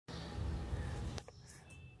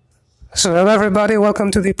So, hello everybody,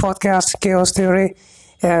 welcome to the podcast Chaos Theory.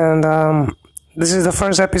 And this is the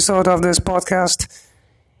first episode of this podcast.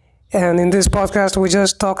 And in this podcast, we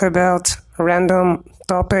just talk about random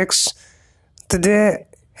topics. Today,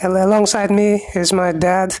 alongside me is my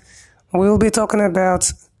dad. We'll be talking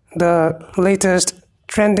about the latest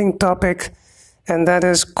trending topic, and that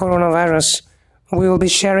is coronavirus. We'll be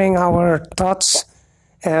sharing our thoughts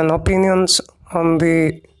and opinions on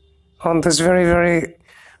this very, very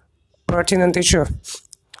pertinent issue.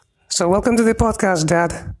 So welcome to the podcast,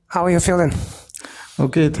 Dad. How are you feeling?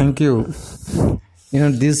 Okay, thank you.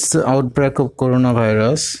 This outbreak of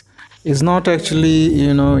coronavirus is not actually,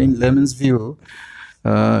 in layman's view,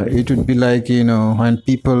 it would be like, when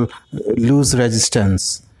people lose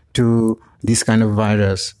resistance to this kind of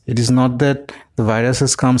virus. It is not that the virus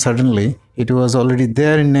has come suddenly. It was already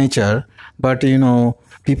there in nature, but, people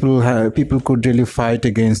could really fight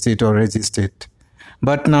against it or resist it.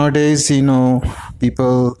 But nowadays,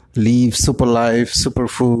 people live super life, super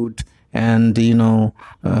food, and,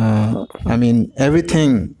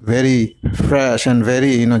 everything very fresh and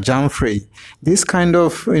very, germ-free. This kind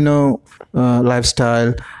of,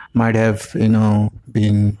 lifestyle might have, been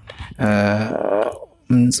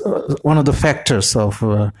one of the factors of,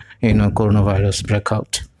 coronavirus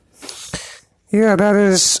breakout. Yeah, that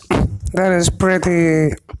is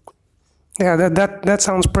pretty, that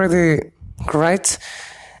sounds pretty right.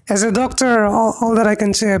 As a doctor, all that I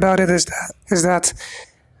can say about it is that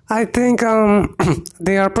I think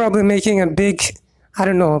they are probably making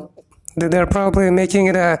they're probably making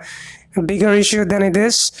it a bigger issue than it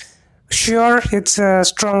is. Sure, it's a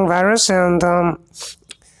strong virus, and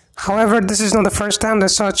however, this is not the first time that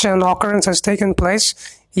such an occurrence has taken place.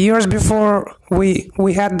 Years before, we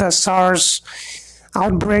had the SARS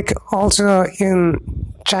outbreak also in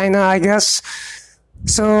China, I guess.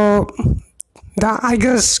 So I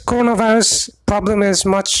guess coronavirus problem is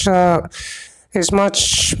much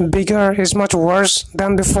bigger, is much worse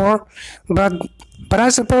than before. But I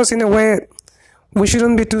suppose in a way we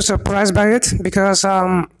shouldn't be too surprised by it because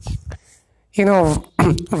viral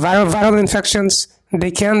infections,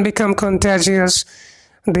 they can become contagious.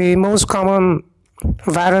 The most common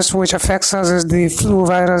virus which affects us is the flu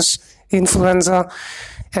virus, influenza,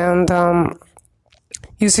 and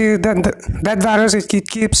you see that virus, it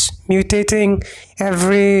keeps mutating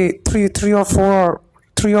every three or four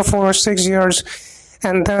or 6 years,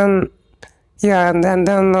 and then it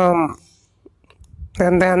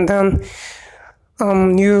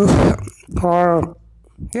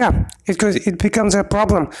becomes a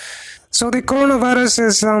problem. So the coronavirus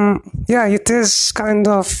is it is kind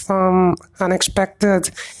of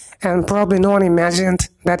unexpected, and probably no one imagined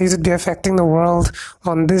that it would be affecting the world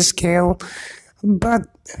on this scale. But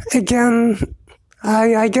again,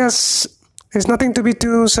 I guess there's nothing to be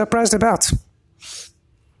too surprised about.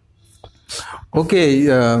 Okay,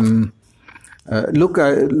 look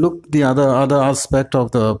the other aspect of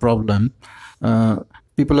the problem.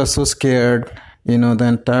 People are so scared. The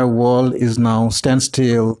entire world is now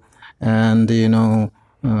standstill, and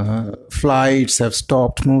flights have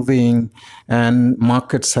stopped moving, and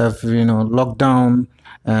markets have locked down,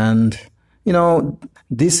 and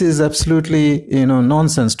this is absolutely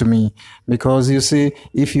nonsense to me, because you see,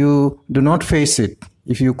 if you do not face it,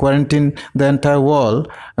 if you quarantine the entire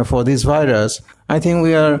world for this virus, I think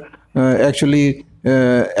we are actually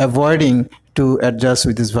avoiding to adjust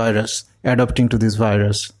with this virus, adapting to this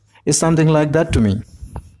virus. It's something like that to me.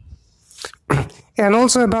 And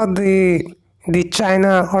also about the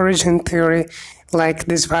China origin theory, like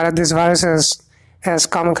this virus has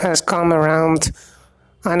come around.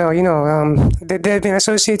 I know, they've been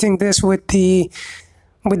associating this with the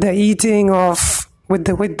eating of with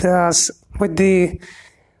the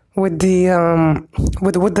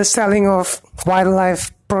selling of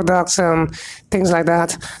wildlife products and things like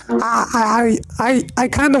that. I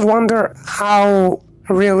kind of wonder how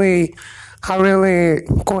really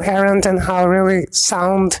coherent and how really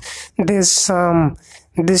sound this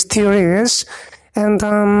theory is, and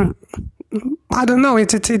I don't know.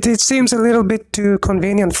 It seems a little bit too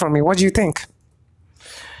convenient for me. What do you think?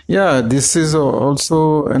 Yeah, this is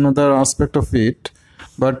also another aspect of it.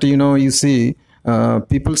 But you see,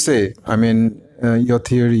 people say, your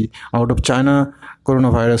theory out of China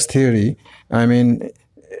coronavirus theory.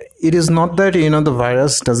 It is not that the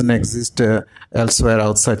virus doesn't exist elsewhere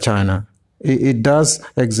outside China. It does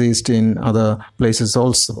exist in other places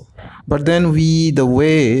also. But then the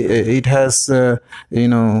way it has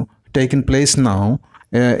taken place now,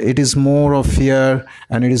 it is more of fear,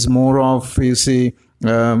 and it is more of, you see,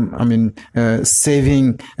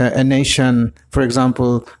 saving a nation. For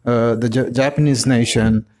example, the Japanese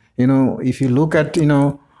nation if you look at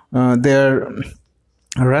their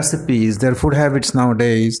recipes, their food habits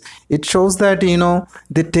nowadays, it shows that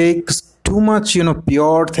they take too much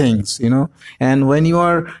pure things, and when you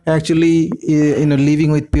are actually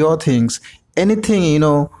living with pure things, anything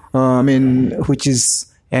which is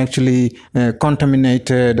actually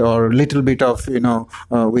contaminated or little bit of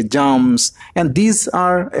with germs, and these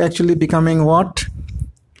are actually becoming what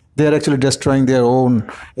they are actually destroying their own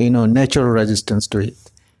natural resistance to it.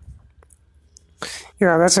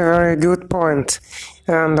 Yeah, that's a very good point.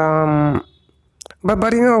 And but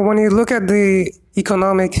when you look at the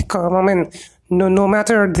economic, no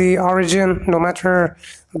matter the origin, no matter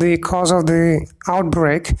the cause of the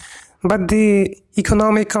outbreak, but the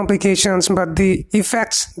economic complications, but the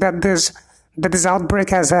effects that this outbreak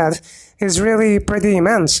has had is really pretty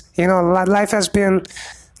immense. Life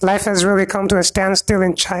has really come to a standstill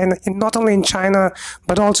in China, not only in China,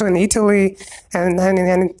 but also in Italy and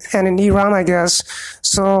in Iran, I guess.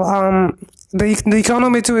 So the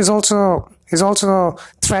economy too is also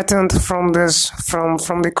threatened from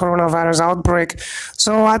the coronavirus outbreak.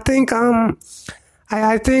 So I think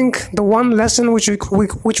I think the one lesson which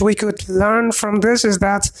we could learn from this is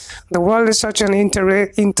that the world is such an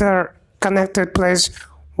interconnected place.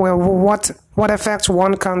 Well, what affects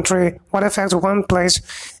one country, what affects one place,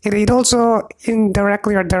 it also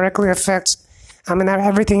indirectly or directly affects,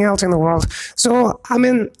 everything else in the world. So,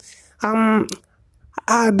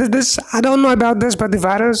 this, I don't know about this, but the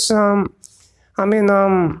virus, the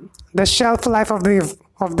shelf life of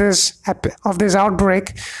this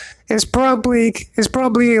outbreak is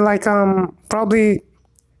probably like probably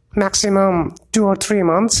maximum 2 or 3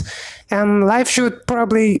 months, and life should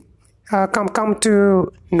probably come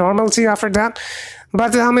to normalcy after that.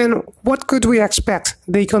 But what could we expect?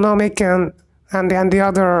 The economic and the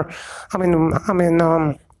other, and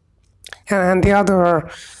the other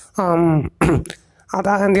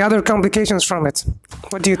and the other complications from it.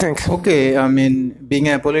 What do you think? Okay, being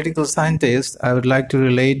a political scientist, I would like to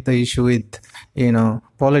relate the issue with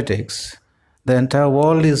politics. The entire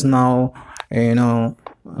world is now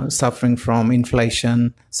suffering from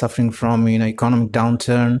inflation, suffering from economic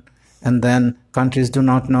downturn. And then countries do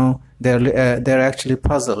not know, they're actually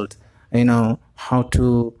puzzled, how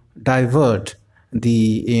to divert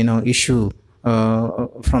the issue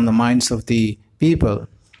from the minds of the people.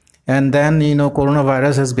 And then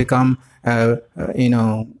coronavirus has become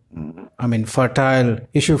fertile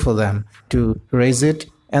issue for them to raise it,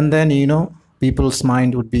 and then people's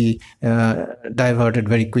mind would be diverted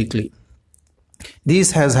very quickly.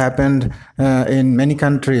 This has happened in many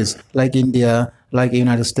countries like India, like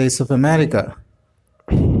United States of America.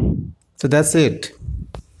 So that's it.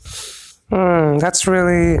 That's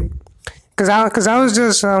really, because I was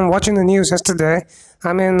just watching the news yesterday.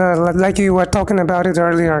 Like you were talking about it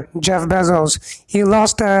earlier, Jeff Bezos, he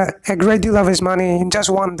lost a great deal of his money in just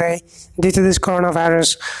one day due to this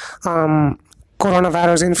coronavirus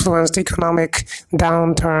influenced economic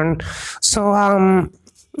downturn. So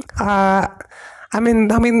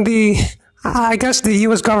I guess the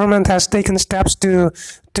U.S. government has taken steps to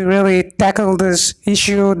really tackle this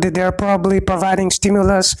issue. They're probably providing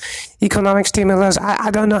economic stimulus. I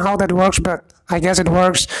don't know how that works, but I guess it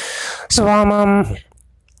works. So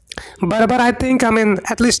but I think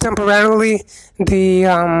at least temporarily the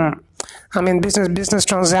business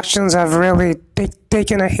transactions have really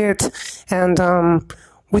taken a hit, and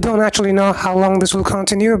we don't actually know how long this will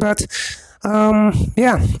continue. But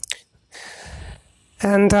yeah.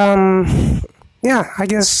 And I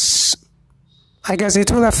guess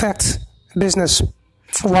it will affect business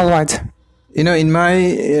worldwide. In my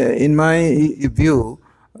view,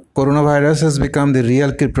 coronavirus has become the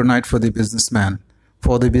real kryptonite for the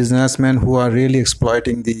businessmen who are really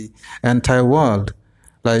exploiting the entire world,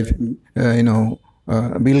 like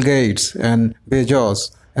Bill Gates and Bezos,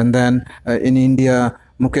 and then in India,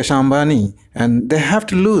 Mukesh Ambani, and they have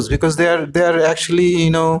to lose because they are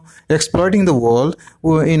actually exploiting the world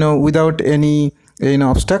without any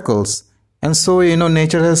obstacles. And so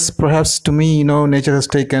nature has, perhaps to me, nature has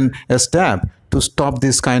taken a step to stop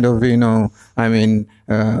this kind of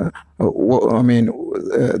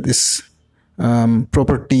this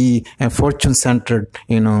property and fortune centered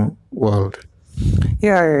world.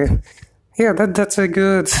 Yeah, that's a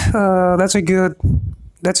good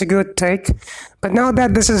take. But now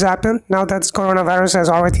that this has happened, now that coronavirus has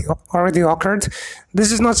already occurred,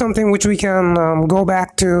 this is not something which we can go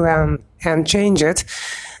back to and change it.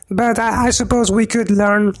 But I suppose we could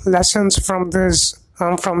learn lessons from this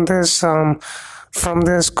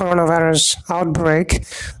coronavirus outbreak.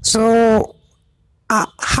 So,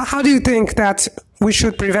 how do you think that we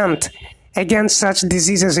should prevent against such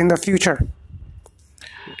diseases in the future?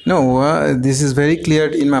 No, this is very clear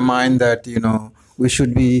in my mind that we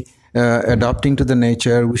should be adapting to the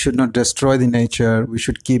nature. We should not destroy the nature. We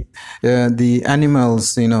should keep the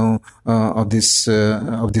animals, of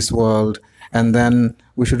this world, and then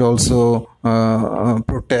we should also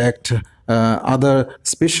protect other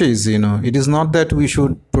species. It is not that we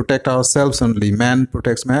should protect ourselves only. Man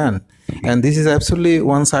protects man, and this is absolutely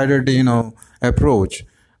one-sided, approach.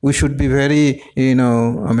 We should be very,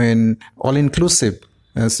 all-inclusive,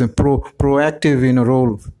 as a proactive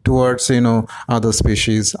role towards other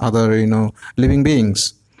species, other living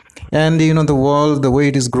beings. And the world, the way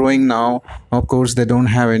it is growing now, of course they don't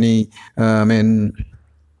have any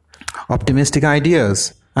optimistic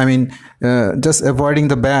ideas. Just avoiding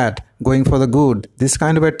the bad, going for the good, this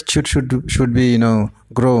kind of attitude should be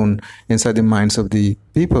grown inside the minds of the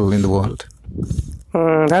people in the world.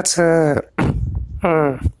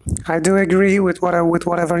 I do agree with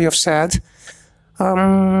whatever you've said.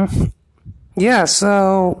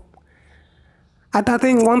 So I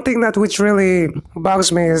think one thing that which really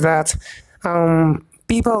bugs me is that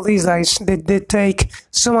people these days they take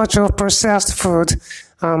so much of processed food,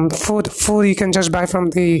 food you can just buy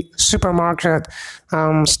from the supermarket,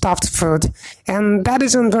 stuffed food, and that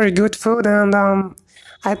isn't very good food. And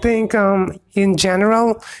I think in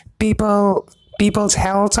general people's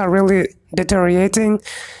health are really deteriorating.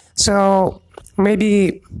 So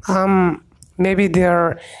maybe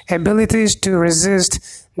their abilities to resist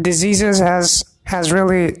diseases has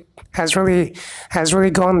really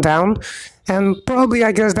gone down, and probably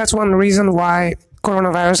I guess that's one reason why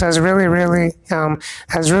coronavirus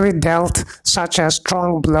has really dealt such a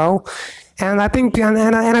strong blow. And I think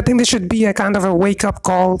I think there should be a kind of a wake up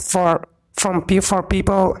call for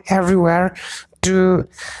people everywhere to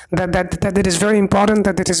that it is very important,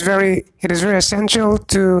 that it is very essential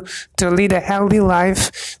to lead a healthy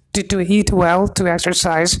life, to eat well, to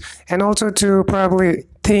exercise, and also to probably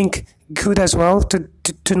think good as well, to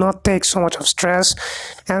not take so much of stress,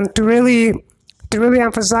 and to really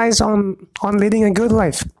emphasize on leading a good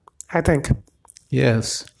life, I think.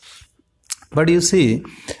 Yes, but you see,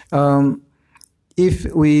 if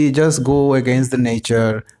we just go against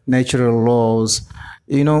the natural laws,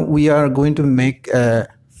 we are going to make a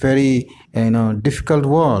very difficult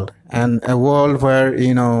world, and a world where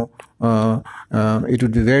it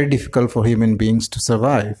would be very difficult for human beings to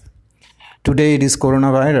survive. Today it is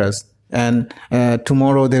coronavirus, and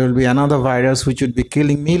tomorrow there will be another virus which would be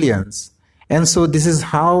killing millions. And so this is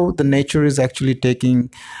how the nature is actually taking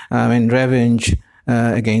revenge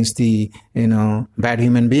against the bad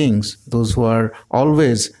human beings, those who are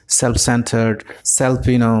always self-centered,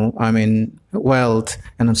 wealth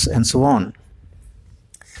and so on.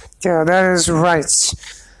 Yeah, that is right.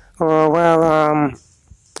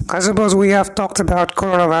 I suppose we have talked about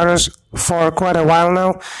coronavirus for quite a while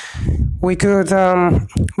now. We could. Do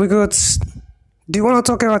you want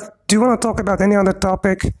to talk about any other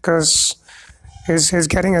topic? Because it's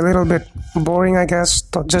getting a little bit boring, I guess.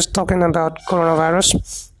 Just talking about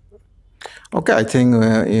coronavirus. Okay, I think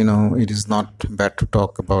it is not bad to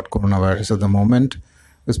talk about coronavirus at the moment,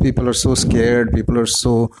 because people are so scared, people are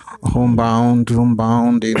so homebound,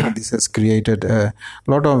 room-bound. This has created a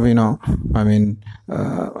lot of,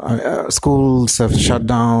 schools have shut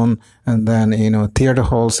down, and then, theater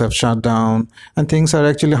halls have shut down, and things are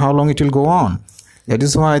actually how long it will go on. That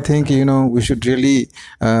is why I think, we should really,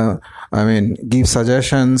 give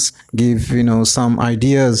suggestions, give, some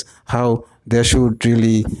ideas how they should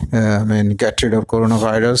really, get rid of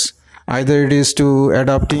coronavirus. Either it is to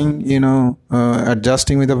adjusting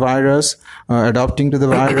with the virus, adapting to the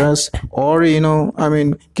virus, or,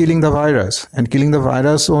 killing the virus. And killing the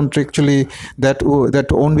virus won't actually, that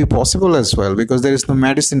won't be possible as well, because there is no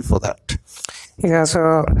medicine for that. Yeah,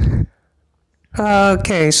 so...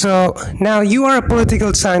 Okay, so now you are a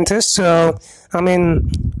political scientist, so,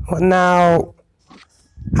 now,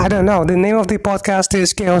 I don't know, the name of the podcast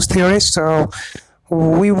is Chaos Theory, so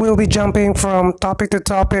we will be jumping from topic to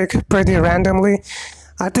topic pretty randomly.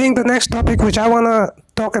 I think the next topic which I want to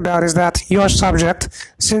talk about is that your subject,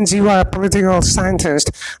 since you are a political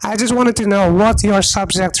scientist, I just wanted to know what your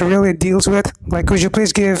subject really deals with. Like, could you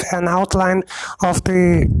please give an outline of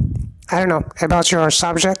about your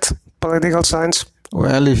subject? Political science?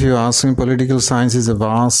 Well, if you ask me, political science is a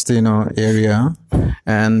vast, area,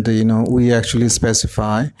 and we actually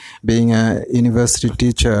specify. Being a university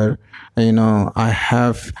teacher, I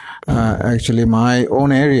have actually my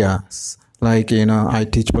own areas. Like I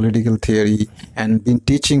teach political theory and been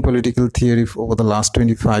teaching political theory for over the last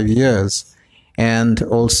 25 years. And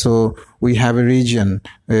also we have a region,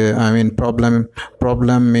 problem,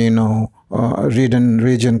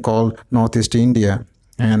 region called Northeast India.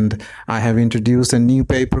 And I have introduced a new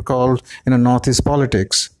paper called Northeast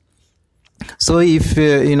Politics. So if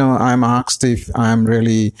I'm asked, if I'm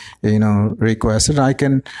really requested, I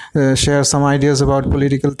can share some ideas about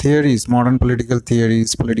political theories, modern political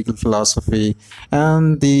theories, political philosophy,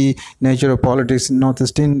 and the nature of politics in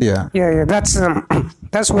Northeast India. Yeah, that's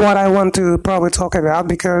what I want to probably talk about,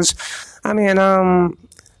 because I mean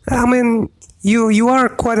you are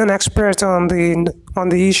quite an expert on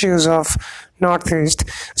the issues of Northeast.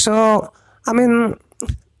 So I mean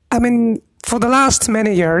for the last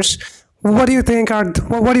many years, what do you think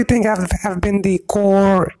have been the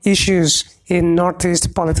core issues in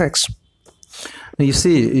Northeast politics? You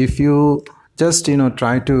see, if you just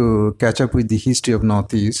try to catch up with the history of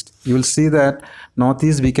Northeast, you will see that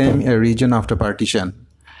Northeast became a region after partition.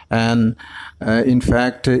 And in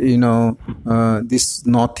fact, this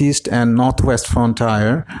Northeast and Northwest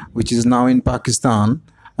frontier, which is now in Pakistan,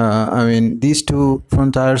 these two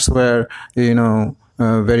frontiers were,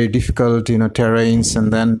 very difficult, terrains,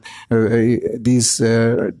 and then these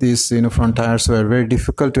frontiers were very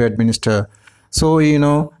difficult to administer. So,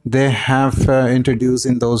 they have introduced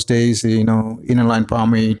in those days, inner line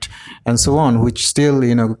permit and so on, which still,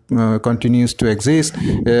 continues to exist,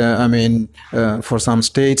 for some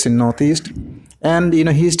states in Northeast. And,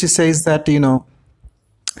 history says that,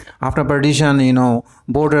 after partition,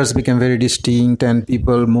 borders became very distinct, and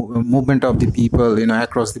movement of the people,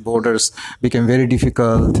 across the borders became very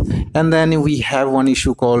difficult. And then we have one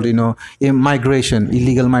issue called, illegal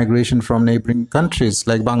migration from neighboring countries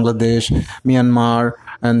like Bangladesh, Myanmar,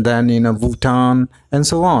 and then, Bhutan, and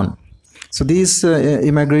so on. So this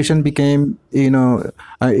immigration became, it has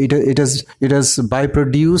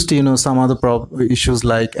byproduced, some other issues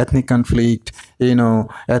like ethnic conflict,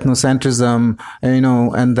 ethnocentrism,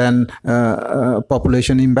 and then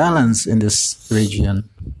population imbalance in this region.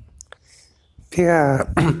 Yeah,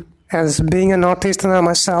 as being a Northeasterner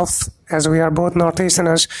myself, as we are both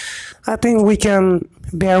Northeasterners, I think we can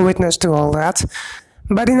bear witness to all that.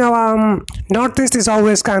 But Northeast is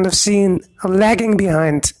always kind of seen lagging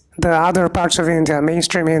behind the other parts of India,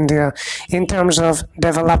 mainstream India, in terms of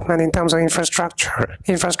development, in terms of infrastructure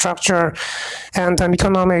and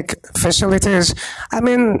economic facilities.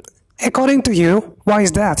 According to you, why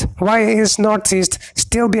is that? Why is Northeast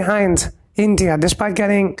still behind India, despite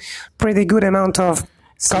getting pretty good amount of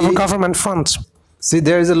government funds? See,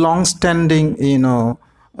 there is a long-standing,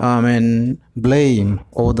 blame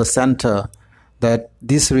over the center, that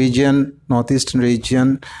this region, Northeastern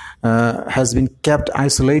region, has been kept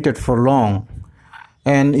isolated for long,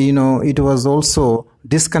 and it was also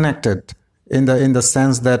disconnected in the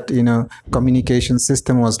sense that communication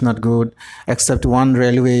system was not good, except one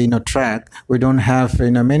railway track. We don't have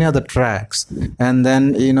many other tracks, and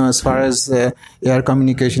then as far as air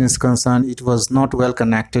communication is concerned, it was not well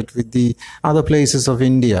connected with the other places of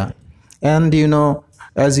India. And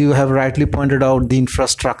as you have rightly pointed out, the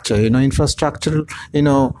infrastructure,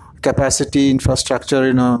 capacity,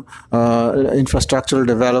 infrastructural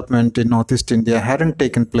development in Northeast India hadn't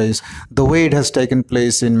taken place the way it has taken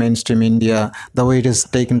place in mainstream India, the way it has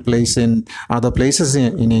taken place in other places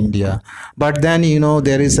in India. But then,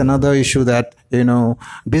 there is another issue that,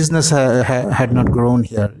 business had not grown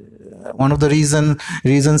here. One of the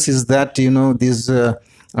reasons is that, you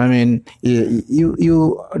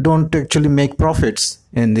don't actually make profits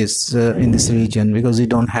in this region, because you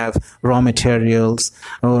don't have raw materials.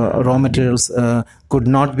 Raw materials could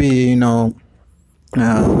not be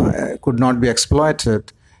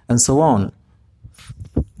exploited, and so on.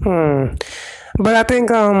 But I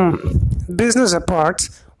think business apart,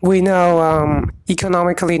 we know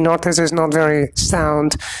economically Northeast is not very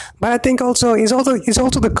sound. But I think it's also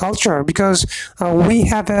the culture, because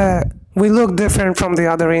we look different from the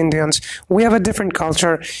other Indians. We have a different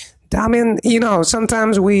culture.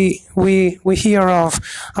 Sometimes we hear of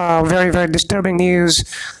very, very disturbing news,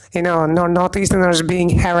 Northeasterners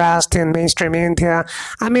being harassed in mainstream India.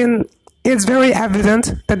 It's very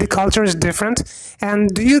evident that the culture is different.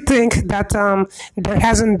 And do you think that there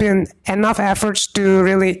hasn't been enough efforts to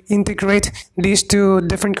really integrate these two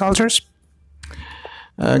different cultures?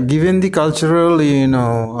 Given the cultural,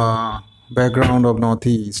 background of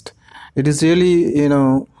Northeast, it is really,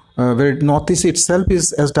 where Northeast itself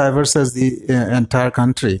is as diverse as the entire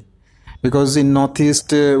country, because in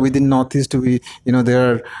Northeast, within Northeast,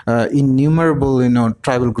 there are innumerable,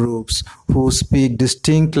 tribal groups who speak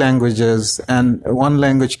distinct languages, and one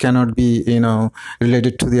language cannot be,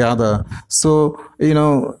 related to the other. So,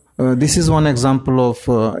 this is one example of,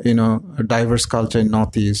 a diverse culture in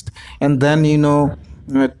Northeast. And then,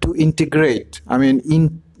 to integrate,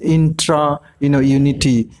 intra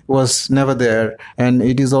unity was never there, and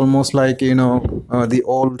it is almost like the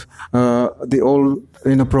old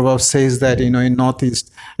proverb says that in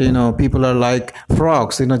Northeast people are like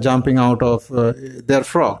frogs jumping out of their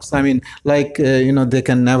frogs. I mean, like they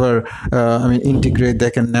can never integrate,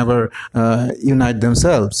 they can never unite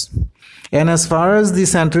themselves. And as far as the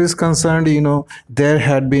center is concerned, there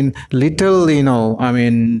had been little,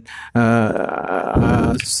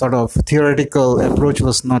 sort of theoretical approach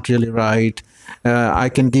was not really right. I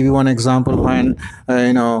can give you one example when,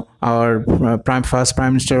 our first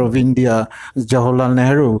Prime Minister of India, Jawaharlal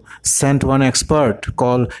Nehru, sent one expert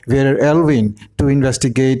called Vera Elvin to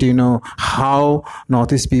investigate, how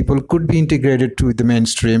Northeast people could be integrated to the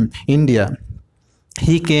mainstream India.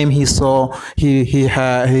 He came, he saw, he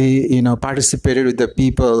participated with the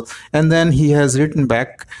people, and then he has written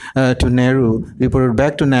back to Nehru, reported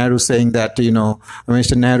back to Nehru saying that,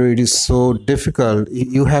 Mr. Nehru, it is so difficult.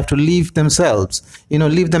 You have to leave themselves,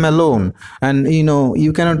 leave them alone. And,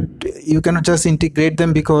 you cannot just integrate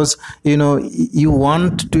them because, you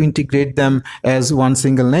want to integrate them as one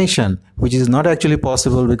single nation, which is not actually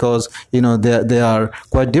possible because, they are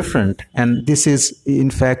quite different. And this is, in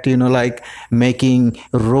fact, like making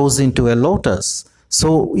rose into a lotus.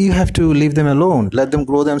 So you have to leave them alone, let them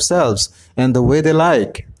grow themselves and the way they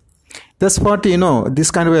like. That's what,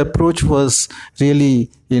 this kind of approach was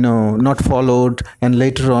really, not followed. And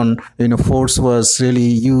later on, force was really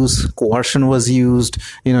used, coercion was used,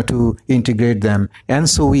 to integrate them. And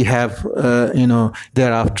so we have,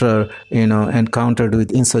 thereafter, encountered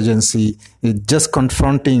with insurgency, just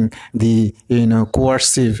confronting the,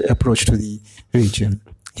 coercive approach to the region.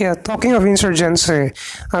 Yeah, talking of insurgency,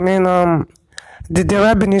 I mean, there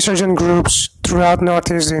have been insurgent groups throughout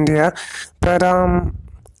Northeast India, but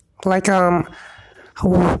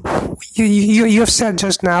you've said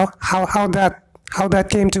just now how that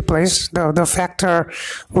came to place, the factor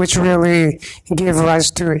which really gave rise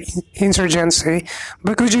to insurgency.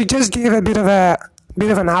 But could you just give a bit of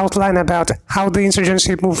an outline about how the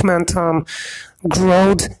insurgency movement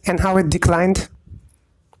grew and how it declined?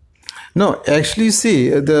 No, actually, see,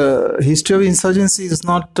 the history of insurgency is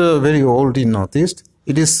not very old in Northeast.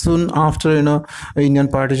 It is soon after, Indian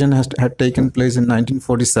partition had taken place in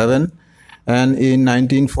 1947. And in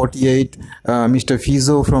 1948, Mr.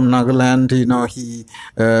 Fizo from Nagaland, he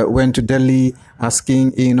went to Delhi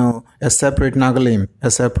asking, a separate Nagalim,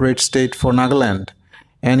 a separate state for Nagaland.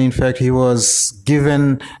 And in fact, he was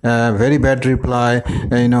given a very bad reply,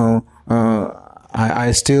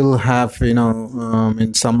 I still have,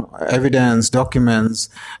 in some evidence, documents,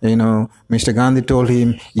 Mr. Gandhi told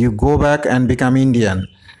him, you go back and become Indian.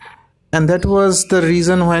 And that was the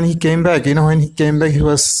reason when he came back. When he came back, he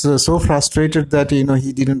was so frustrated that, he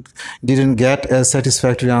didn't get a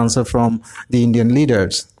satisfactory answer from the Indian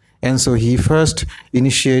leaders. And so he first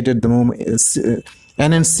initiated the movement.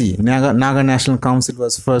 NNC, Naga National Council,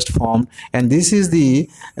 was first formed, and this is the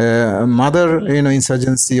mother,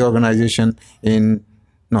 insurgency organization in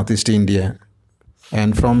Northeast India.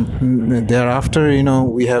 And from thereafter,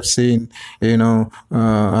 we have seen, a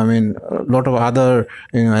lot of other,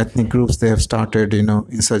 ethnic groups, they have started,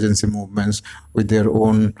 insurgency movements with their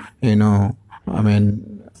own,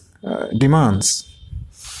 demands.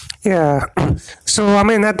 Yeah. So, at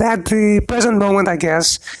the present moment, I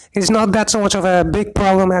guess, it's not that so much of a big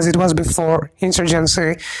problem as it was before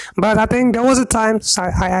insurgency. But I think there was a time,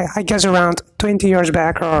 I guess around 20 years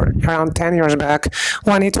back or around 10 years back,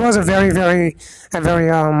 when it was a very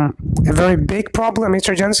big problem,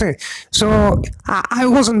 insurgency. So I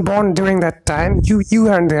wasn't born during that time. You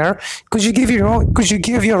weren't there. Could you give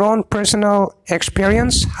your own personal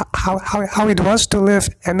experience how it was to live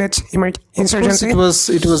amidst insurgency? Of course,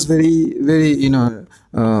 it was very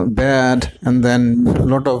bad, and then a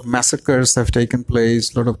lot of massacres have taken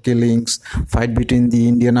place, a lot of killings, fight between the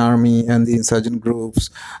Indian army and the insurgent groups,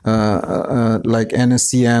 like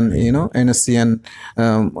NSC and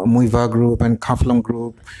Muiva group and Khaflam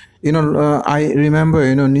group. I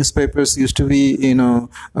remember, newspapers used to be,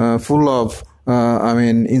 full of,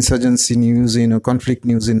 insurgency news, conflict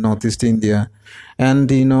news in Northeast India.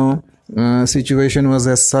 And, situation was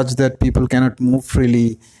as such that people cannot move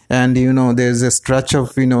freely. And, there's a stretch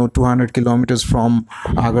of, 200 kilometers from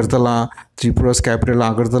Agartala, Tripura's capital,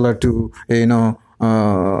 Agartala, to,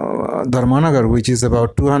 Dharmanagar, which is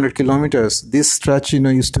about 200 kilometers. This stretch,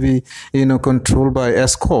 used to be, controlled by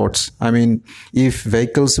escorts. If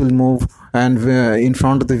vehicles will move, and in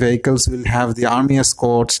front of the vehicles will have the army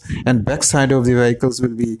escorts, and backside of the vehicles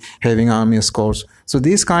will be having army escorts. So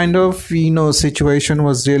this kind of situation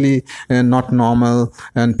was really not normal,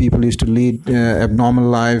 and people used to lead abnormal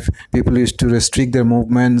life. People used to restrict their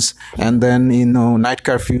movements, and then night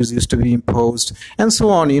curfews used to be imposed, and so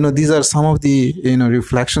on. These are some of the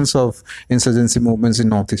reflections of insurgency movements in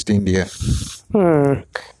Northeast India.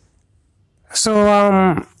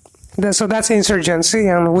 So that's insurgency,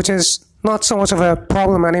 and which is not so much of a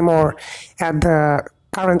problem anymore at the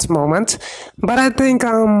current moment. But I think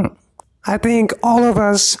all of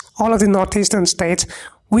us, all of the northeastern states,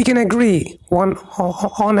 we can agree on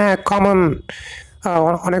a common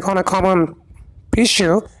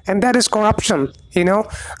issue, and that is corruption.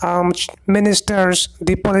 Ministers,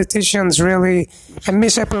 the politicians really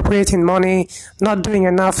misappropriating money, not doing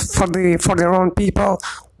enough for their own people.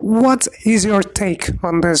 What is your take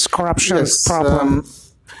on this corruption problem?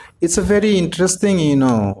 It's a very interesting,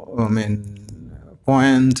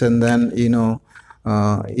 point. And then,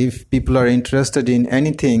 if people are interested in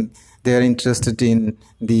anything, they are interested in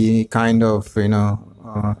the kind of,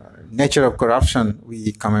 nature of corruption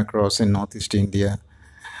we come across in Northeast India.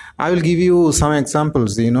 I will give you some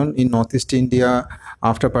examples. In Northeast India,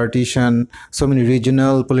 after partition, so many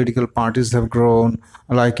regional political parties have grown.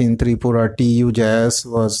 Like in Tripura, TUJS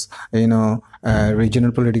was, a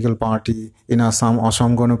regional political party. In Assam,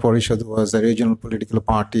 Assam Gana Parishad was a regional political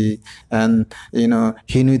party. And,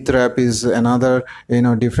 Hinuitrap is another,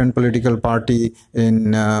 different political party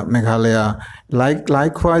in Meghalaya.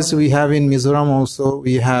 Likewise, we have in Mizoram also,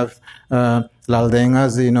 we have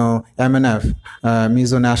Laldenga's, MNF,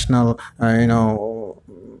 Mizo National,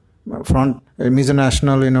 Front, Mizo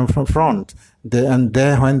National, front. When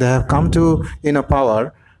they have come to,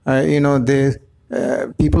 power, they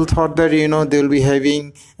people thought that they'll be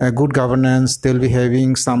having good governance, they'll be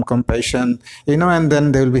having some compassion, and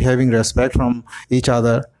then they'll be having respect from each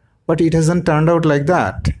other. But it hasn't turned out like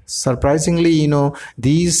that. Surprisingly,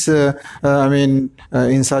 these insurgent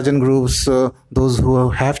groups, those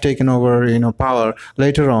who have taken over power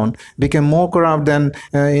later on, became more corrupt than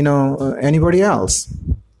anybody else.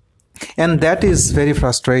 And that is very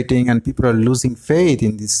frustrating, and people are losing faith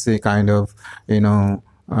in this kind of the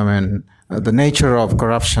nature of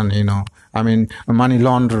corruption, money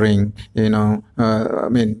laundering,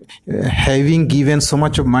 having given so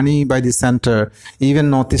much of money by the center, even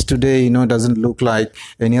Northeast today, doesn't look like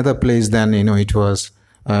any other place than, it was.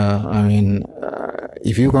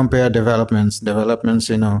 If you compare developments,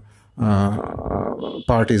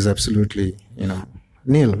 part is absolutely,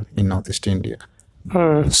 nil in Northeast India.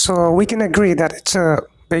 So we can agree that it's a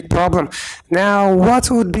big problem. Now, what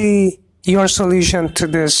would be your solution to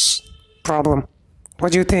this problem?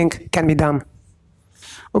 What do you think can be done?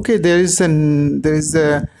 Okay, there is a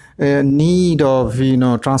need of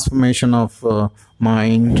transformation of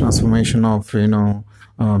mind, transformation of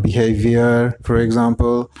behavior, for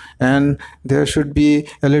example, and there should be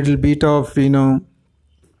a little bit of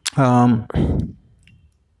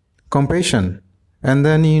compassion, and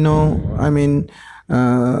then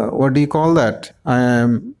what do you call that?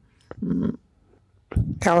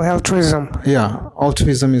 Altruism. Yeah,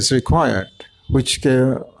 altruism is required, which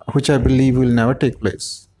I believe will never take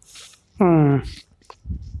place.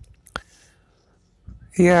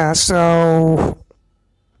 Yeah. So,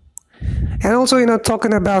 and also,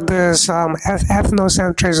 talking about this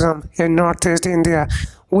ethnocentrism in Northeast India,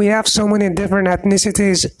 we have so many different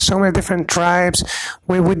ethnicities, so many different tribes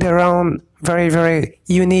with their own very, very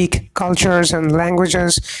unique cultures and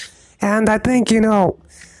languages. And I think,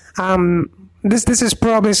 this is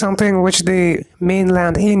probably something which the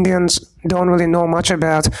mainland Indians don't really know much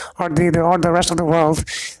about, or the rest of the world.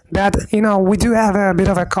 That we do have a bit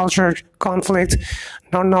of a culture conflict,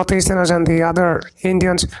 Northeasterners and the other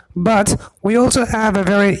Indians, but we also have a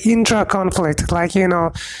very intra conflict. Like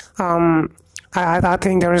I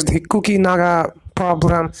think there is the Kuki Naga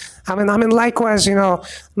problem. Likewise,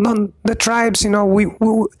 the tribes.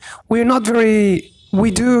 We're not very. We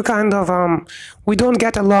do kind of, we don't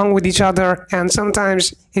get along with each other, and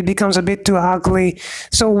sometimes it becomes a bit too ugly.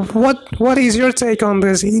 So what is your take on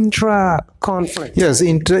this intra-conflict? Yes,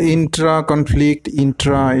 intra-conflict,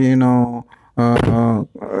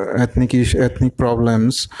 ethnic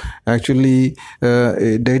problems. Actually,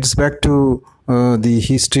 it dates back to the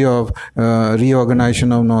history of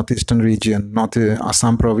reorganization of northeastern region,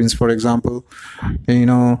 Assam province, for example.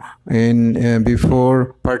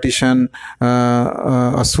 Before partition,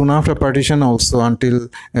 soon after partition also, until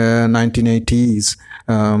 1980s,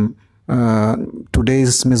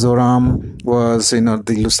 today's Mizoram was, the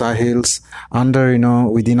Lusa Hills under,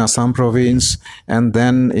 within Assam province. And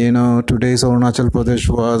then, today's Arunachal Pradesh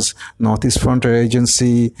was Northeast Frontier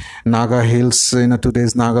Agency. Naga Hills,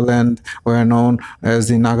 today's Nagaland were known as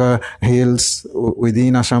the Naga Hills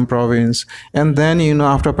within Assam province. And then,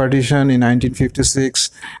 after partition in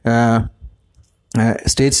 1956,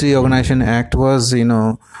 States Reorganization Act was,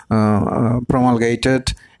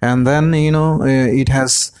 promulgated, and then it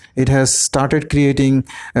has started creating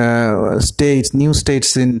new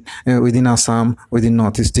states in within Assam, within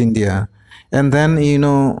Northeast India, and then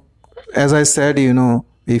as I said,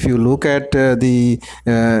 if you look at the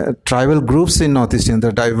tribal groups in Northeast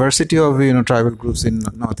India, the diversity of tribal groups in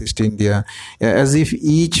Northeast India, as if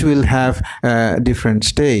each will have a different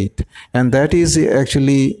state, and that is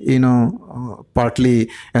actually partly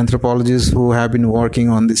anthropologists who have been working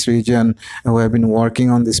on this region, who have been working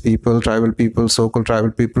on these people, tribal people, so-called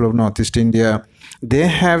tribal people of Northeast India. They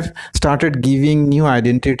have started giving new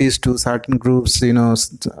identities to certain groups,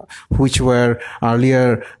 which were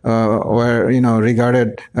earlier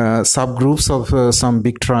regarded subgroups of some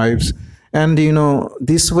big tribes. And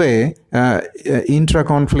this way,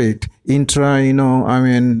 intra-conflict,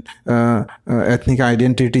 ethnic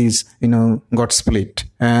identities, got split,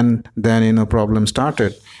 and then problem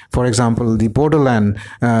started. For example, the borderland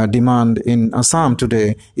demand in Assam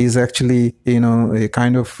today is actually a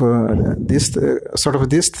kind of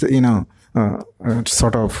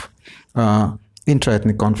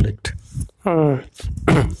intra-ethnic conflict.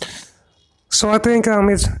 So I think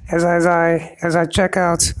it's as I check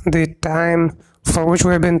out the time for which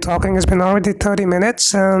we've been talking, it's been already 30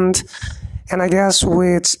 minutes, and I guess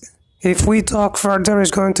if we talk further,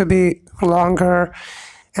 it's going to be longer,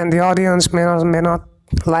 and the audience may not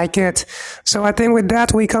like it. So I think with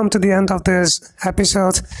that, we come to the end of this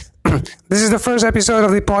episode. This is the first episode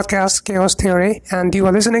of the podcast Chaos Theory, and you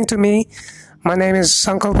are listening to me. My name is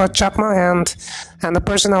Sankalpa Chakma, and the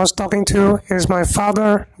person I was talking to is my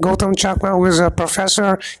father, Gautam Chakma, who is a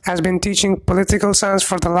professor, has been teaching political science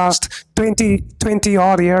for the last 20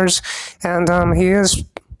 odd years, and he is,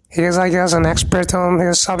 I guess, an expert on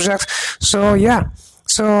his subject. So yeah,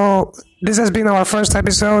 so this has been our first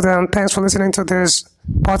episode, and thanks for listening to this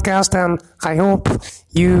podcast, and I hope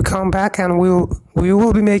you come back, and we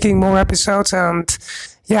will be making more episodes, and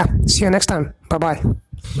yeah, see you next time. Bye-bye.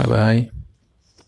 Bye-bye.